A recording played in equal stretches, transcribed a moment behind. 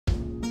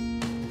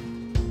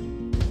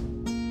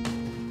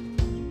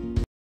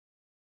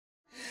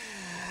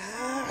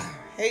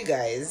Hey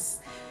guys,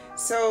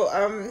 so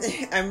I'm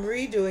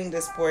redoing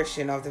this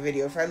portion of the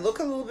video. If I look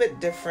a little bit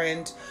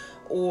different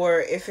or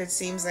if it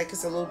seems like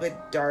it's a little bit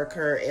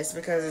darker, it's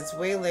because it's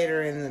way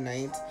later in the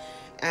night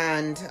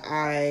and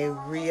I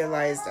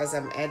realized as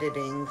I'm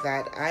editing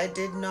that I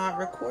did not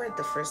record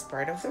the first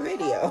part of the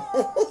video.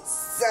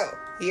 So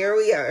here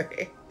we are.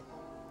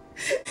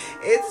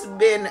 It's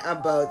been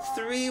about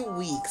 3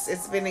 weeks.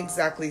 It's been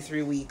exactly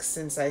 3 weeks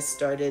since I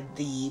started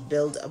the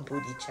Build a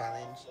Booty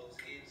Challenge.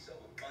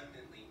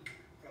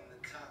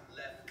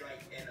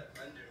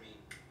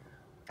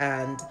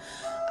 And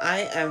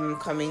I am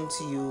coming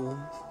to you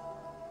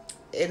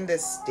in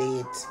this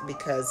state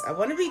because I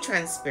want to be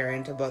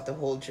transparent about the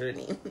whole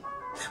journey.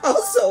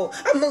 Also,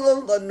 I'm a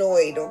little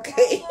annoyed,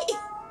 okay?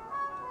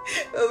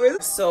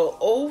 So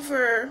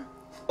over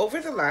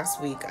the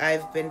last week,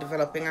 I've been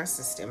developing a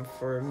system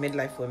for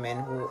midlife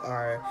women who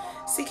are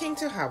seeking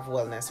to have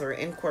wellness or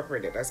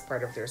incorporate it as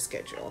part of their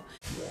schedule.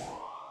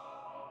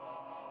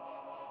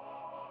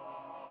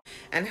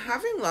 And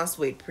having lost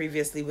weight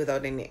previously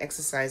without any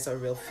exercise or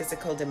real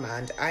physical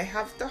demand, I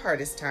have the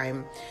hardest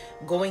time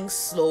going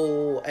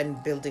slow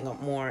and building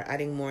up more,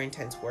 adding more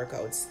intense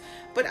workouts.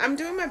 But I'm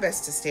doing my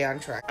best to stay on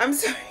track. I'm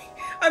sorry,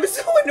 I'm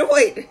so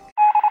annoyed.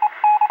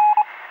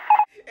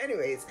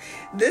 Anyways,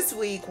 this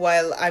week,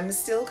 while I'm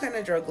still kind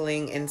of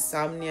juggling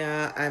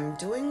insomnia, I'm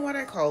doing what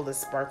I call the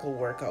sparkle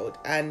workout.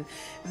 And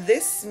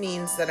this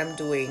means that I'm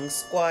doing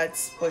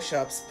squats,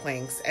 push-ups,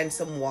 planks, and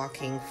some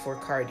walking for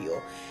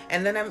cardio.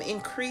 And then I'm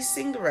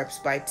increasing the reps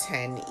by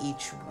 10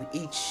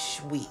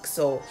 each week.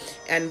 So,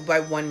 and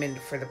by 1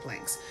 minute for the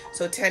planks.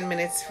 So 10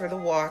 minutes for the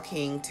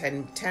walking,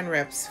 10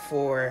 reps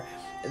for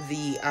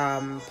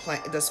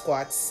the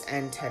squats,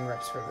 and 10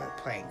 reps for the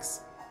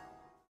planks.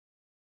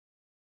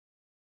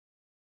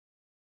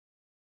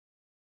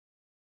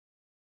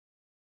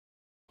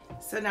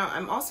 So now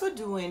I'm also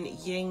doing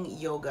yin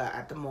yoga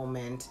at the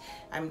moment.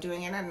 I'm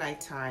doing it at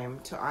nighttime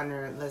to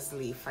honor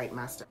Leslie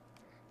Fightmaster.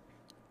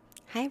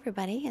 Hi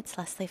everybody, it's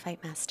Leslie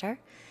Fightmaster.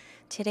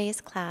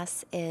 Today's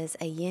class is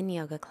a yin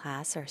yoga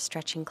class or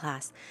stretching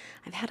class.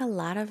 I've had a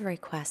lot of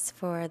requests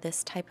for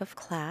this type of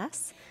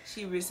class.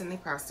 She recently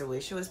passed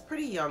away. She was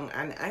pretty young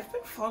and I've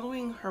been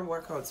following her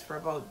workouts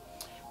for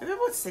maybe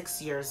about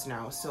 6 years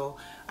now. So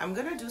I'm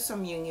gonna do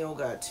some yin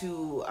yoga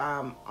to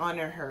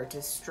honor her,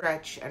 to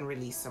stretch and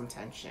release some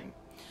tension.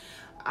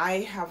 I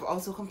have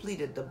also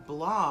completed the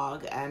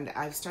blog and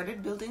I've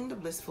started building the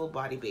Blissful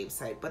Body Babe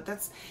site, but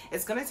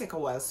it's gonna take a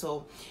while.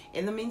 So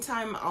in the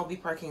meantime, I'll be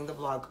parking the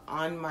blog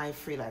on my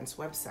freelance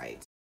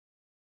website.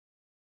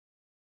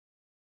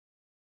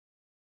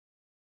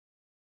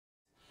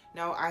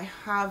 Now I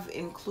have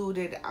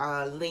included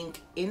a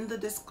link in the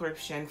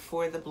description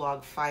for the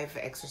blog, 5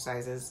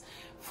 exercises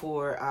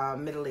for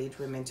middle-aged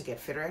women to get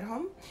fitter at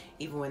home,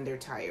 even when they're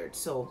tired.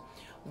 So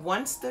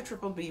once the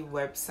Triple B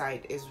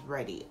website is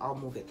ready, I'll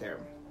move it there.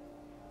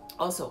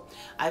 Also,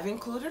 I've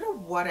included a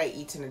what I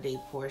eat in a day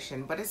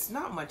portion, but it's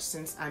not much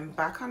since I'm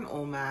back on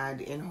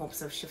OMAD in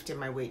hopes of shifting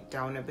my weight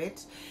down a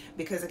bit.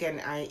 Because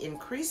again, I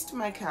increased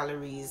my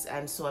calories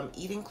and so I'm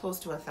eating close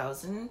to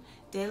 1,000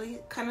 daily,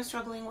 kind of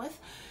struggling with.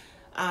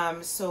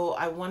 So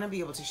I want to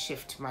be able to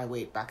shift my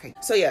weight back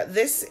again. So yeah,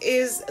 this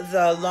is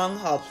the long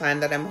haul plan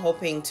that I'm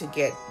hoping to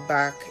get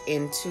back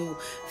into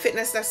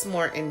fitness that's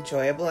more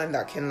enjoyable and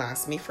that can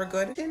last me for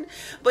good.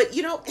 But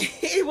you know,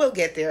 it will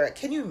get there.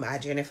 Can you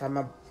imagine if I'm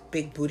a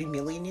big booty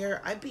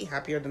millionaire? I'd be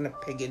happier than a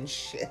pig in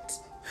shit.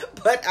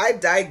 But I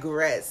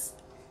digress.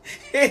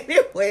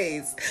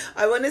 Anyways,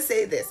 I want to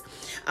say this.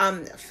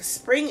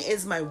 Spring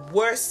is my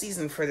worst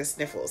season for the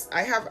sniffles.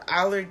 I have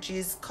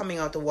allergies coming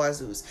out the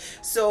wazoos.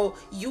 So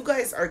you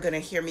guys are going to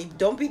hear me.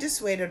 Don't be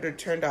dissuaded or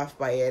turned off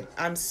by it.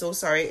 I'm so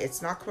sorry.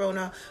 It's not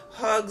corona.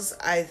 Hugs.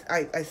 I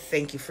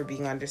thank you for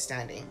being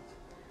understanding.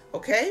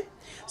 Okay,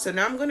 so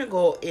now I'm going to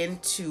go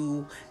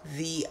into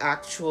the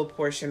actual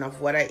portion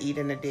of what I eat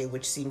in a day,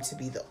 which seemed to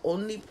be the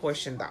only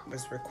portion that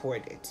was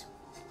recorded.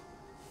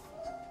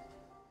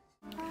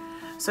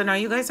 So now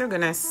you guys are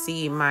gonna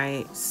see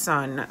my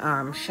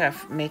son,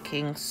 chef,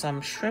 making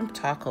some shrimp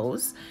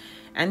tacos.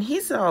 And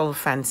he's all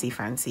fancy,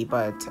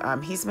 but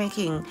he's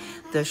making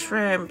the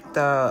shrimp,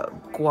 the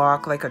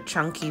guac, like a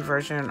chunky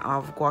version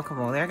of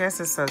guacamole. I guess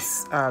it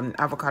says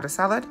avocado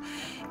salad.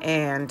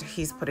 And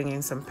he's putting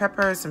in some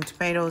peppers, some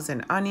tomatoes,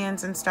 and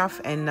onions and stuff.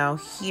 And now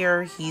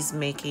here he's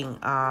making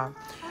a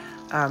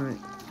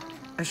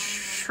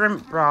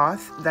shrimp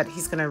broth that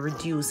he's gonna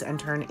reduce and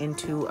turn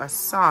into a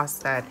sauce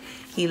that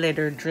he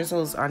later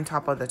drizzles on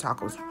top of the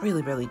tacos.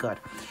 Really good.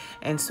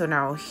 And so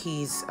now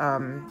he's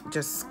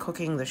just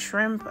cooking the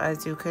shrimp,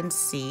 as you can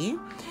see.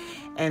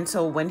 And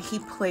so when he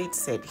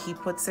plates it, he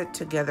puts it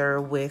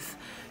together with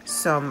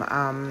some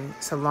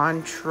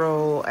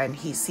cilantro, and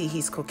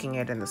he's cooking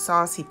it in the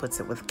sauce. He puts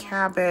it with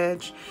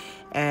cabbage,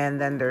 and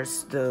then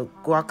there's the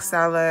guac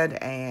salad,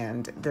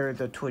 and there are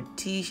the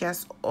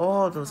tortillas.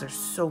 Oh, those are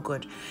so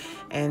good.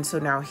 And so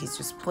now he's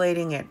just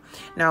plating it.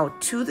 Now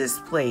to this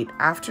plate,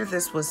 after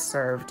this was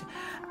served,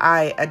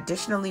 I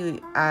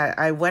additionally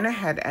I went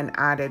ahead and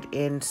added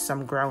in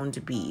some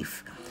ground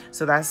beef.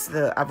 So that's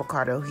the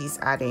avocado he's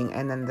adding,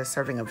 and then the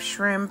serving of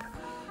shrimp,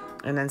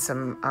 and then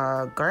some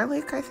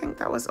garlic, I think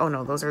that was. Oh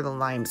no, those are the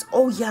limes.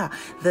 Oh yeah,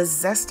 the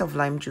zest of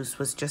lime juice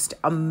was just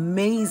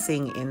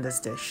amazing in this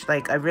dish.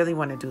 Like, I really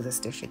want to do this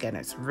dish again.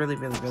 It's really,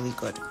 really, really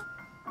good.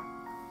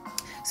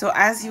 So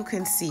as you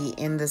can see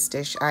in this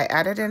dish, I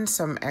added in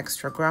some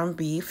extra ground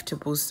beef to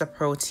boost the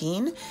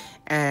protein,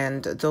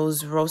 and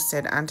those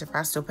roasted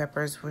antipasto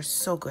peppers were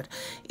so good.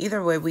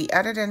 Either way, we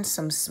added in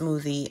some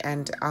smoothie,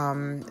 and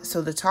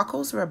so the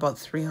tacos were about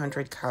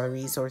 300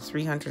 calories or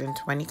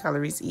 320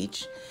 calories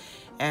each,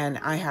 and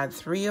I had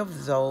 3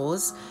 of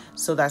those,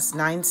 so that's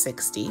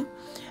 960.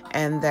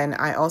 And then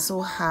I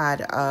also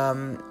had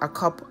a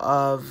cup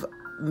of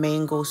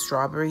mango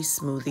strawberry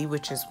smoothie,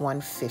 which is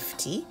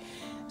 150.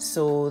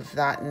 So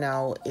that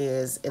now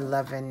is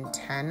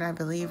 1110, I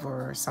believe,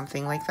 or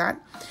something like that.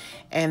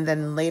 And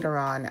then later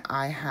on,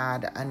 I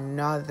had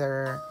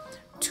another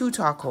 2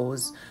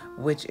 tacos,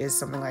 which is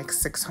something like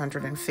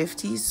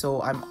 650.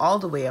 So I'm all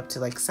the way up to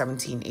like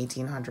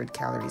 1800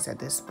 calories at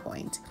this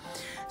point.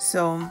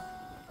 So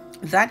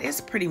that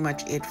is pretty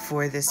much it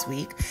for this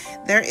week.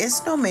 There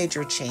is no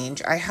major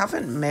change. I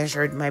haven't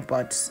measured my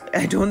butt.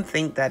 I don't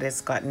think that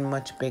it's gotten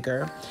much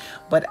bigger,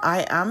 but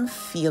I am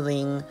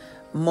feeling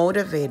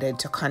motivated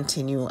to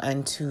continue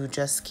and to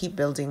just keep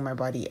building my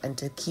body and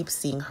to keep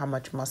seeing how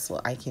much muscle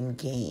I can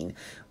gain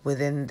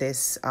within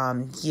this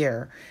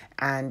year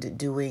and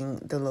doing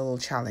the little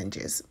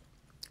challenges.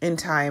 In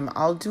time,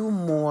 I'll do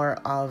more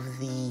of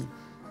the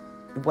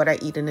what I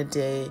eat in a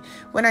day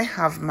when I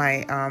have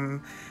my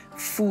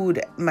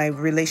my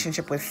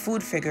relationship with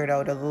food figured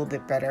out a little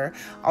bit better.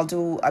 I'll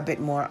do a bit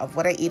more of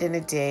what I eat in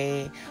a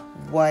day,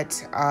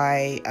 what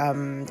I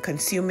am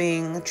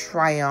consuming,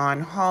 try on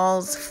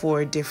hauls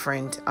for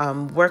different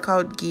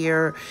workout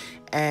gear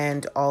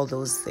and all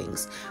those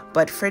things.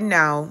 But for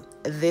now,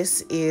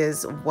 this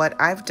is what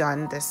I've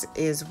done. This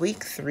is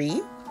week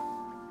 3.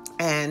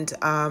 And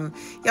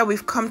yeah,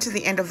 we've come to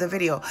the end of the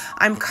video.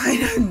 I'm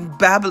kind of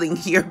babbling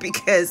here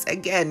because,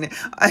 again,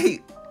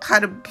 I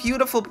had a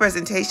beautiful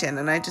presentation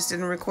and I just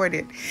didn't record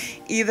it.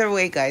 Either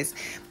way, guys,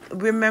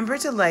 remember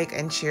to like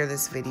and share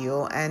this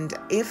video. And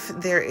if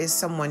there is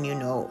someone you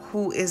know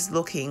who is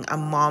looking, a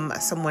mom,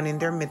 someone in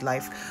their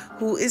midlife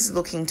who is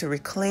looking to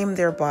reclaim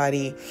their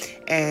body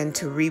and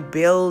to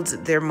rebuild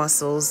their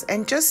muscles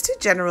and just to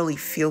generally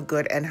feel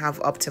good and have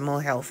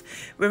optimal health,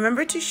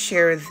 remember to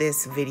share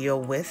this video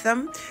with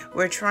them.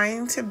 We're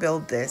trying to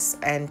build this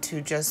and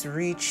to just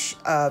reach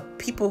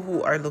people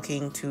who are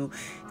looking to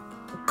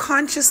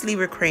consciously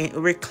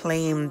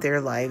reclaim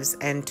their lives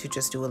and to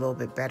just do a little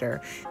bit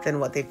better than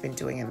what they've been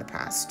doing in the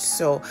past.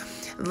 So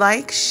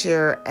like,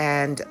 share,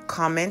 and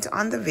comment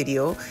on the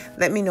video.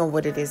 Let me know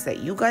what it is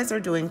that you guys are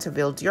doing to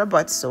build your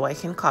butts so I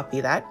can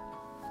copy that.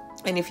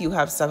 And if you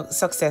have some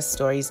success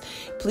stories,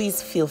 please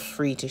feel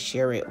free to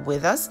share it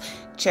with us.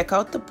 Check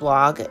out the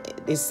blog.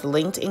 It's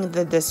linked in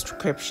the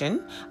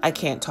description. I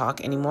can't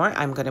talk anymore.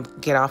 I'm going to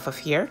get off of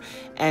here,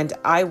 and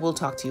I will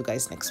talk to you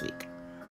guys next week.